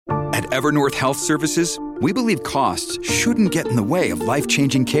At Evernorth Health Services, we believe costs shouldn't get in the way of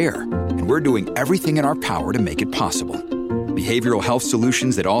life-changing care, and we're doing everything in our power to make it possible. Behavioral health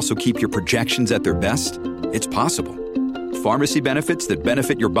solutions that also keep your projections at their best? It's possible. Pharmacy benefits that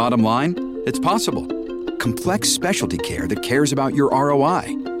benefit your bottom line? It's possible. Complex specialty care that cares about your ROI?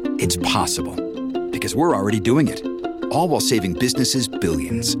 It's possible. Because we're already doing it. All while saving businesses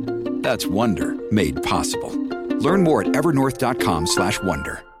billions. That's Wonder made possible. Learn more at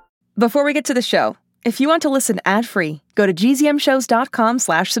evernorth.com/wonder. Before we get to the show, if you want to listen ad-free, go to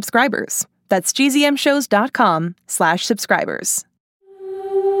gzmshows.com/subscribers. That's gzmshows.com/subscribers.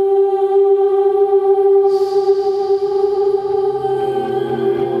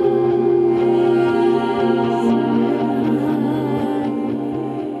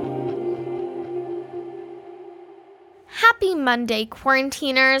 Happy Monday,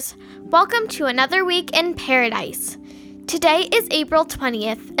 quarantiners. Welcome to another week in paradise. Today is April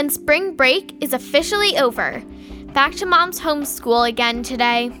 20th, and spring break is officially over. Back to Mom's homeschool again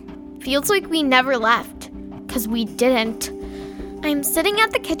today. Feels like we never left, 'cause we didn't. I'm sitting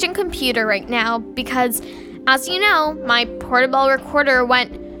at the kitchen computer right now because, as you know, my portable recorder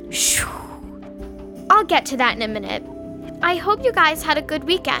went shoo. I'll get to that in a minute. I hope you guys had a good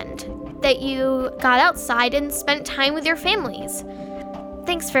weekend, that you got outside and spent time with your families.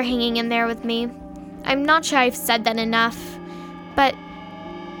 Thanks for hanging in there with me. I'm not sure I've said that enough, but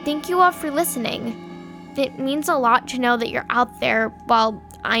thank you all for listening. It means a lot to know that you're out there while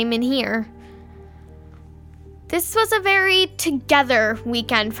I'm in here. This was a very together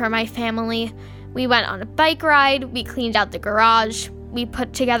weekend for my family. We went on a bike ride, we cleaned out the garage, we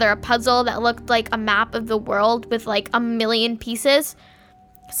put together a puzzle that looked like a map of the world with like a million pieces.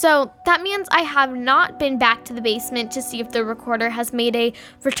 So that means I have not been back to the basement to see if the recorder has made a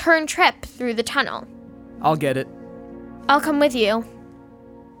return trip through the tunnel. I'll get it. I'll come with you.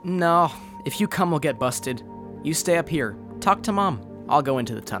 No, if you come, we'll get busted. You stay up here. Talk to Mom. I'll go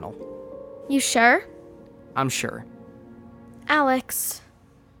into the tunnel. You sure? I'm sure. Alex.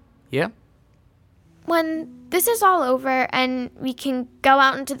 Yeah? When this is all over and we can go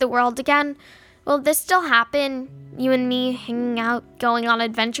out into the world again, will this still happen? You and me hanging out, going on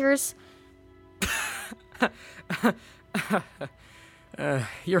adventures?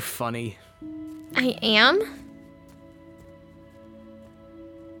 You're funny. I am?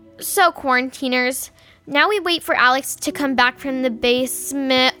 So, quarantiners, now we wait for Alex to come back from the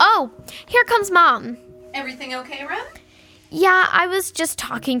basement. Oh, here comes Mom. Everything okay, Rem? Yeah, I was just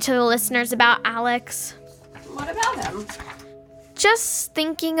talking to the listeners about Alex. What about him? Just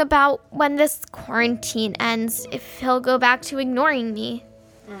thinking about when this quarantine ends, if he'll go back to ignoring me.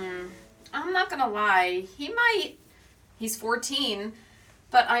 I'm not gonna lie, he might. He's 14,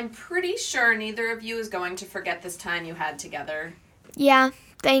 but I'm pretty sure neither of you is going to forget this time you had together. Yeah,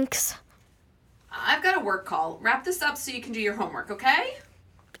 thanks. I've got a work call. Wrap this up so you can do your homework, okay?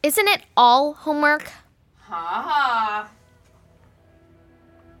 Isn't it all homework? Ha ha.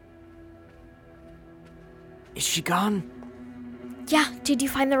 Is she gone? Yeah, did you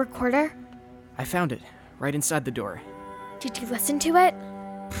find the recorder? I found it, right inside the door. Did you listen to it?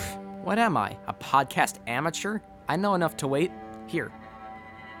 What am I, a podcast amateur? I know enough to wait. Here,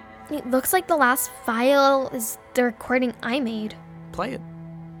 It looks like the last file is the recording I made. play it.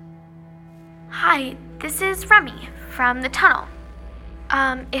 Hi, this is Remy from the tunnel.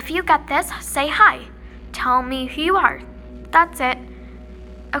 If you get this, say hi. Tell me who you are. That's it.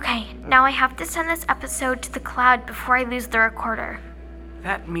 Okay, now I have to send this episode to the cloud before I lose the recorder.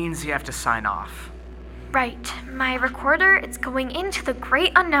 That means you have to sign off. Right, my recorder is going into the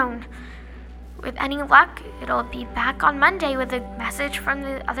great unknown. With any luck, it'll be back on Monday with a message from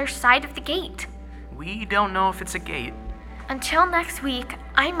the other side of the gate. We don't know if it's a gate. Until next week,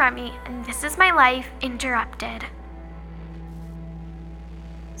 I'm Remy, and this is my life interrupted.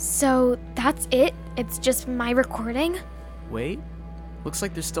 So that's it? It's just my recording? Wait, looks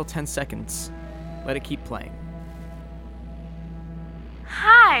like there's still 10 seconds. Let it keep playing.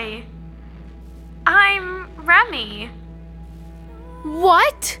 Hi, I'm Remy.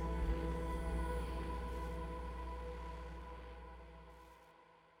 What?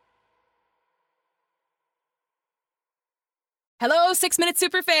 Hello, 6 Minute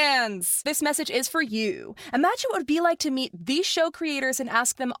Superfans! This message is for you. Imagine what it would be like to meet these show creators and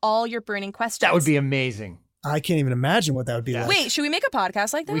ask them all your burning questions. That would be amazing. I can't even imagine what that would be like. Wait, should we make a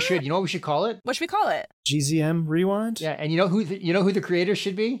podcast like that? We should. You know what we should call it? What should we call it? GZM Rewind? Yeah, and you know who the creators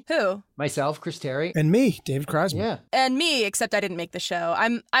should be? Who? Myself, Chris Terry. And me, David Kreisman. Yeah. And me, except I didn't make the show.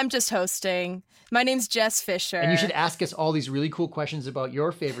 I'm just hosting. My name's Jess Fisher. And you should ask us all these really cool questions about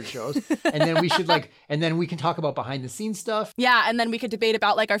your favorite shows. And then we should and then we can talk about behind the scenes stuff. Yeah, and then we could debate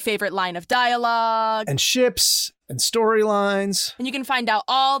about like our favorite line of dialogue. And ships and storylines. And you can find out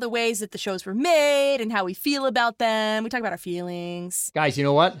all the ways that the shows were made and how we feel about them. We talk about our feelings. Guys, you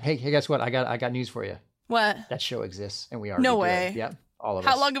know what? Hey, guess what? I got news for you. What? That show exists and we are. No way. Yep. All of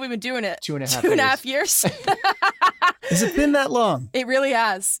us. How long have we been doing it? 2.5 years. Has it been that long? It really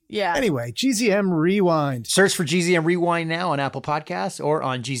has. Yeah. Anyway, GZM Rewind. Search for GZM Rewind now on Apple Podcasts or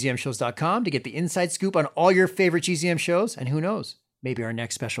on gzmshows.com to get the inside scoop on all your favorite GZM shows. And who knows, maybe our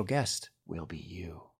next special guest will be you.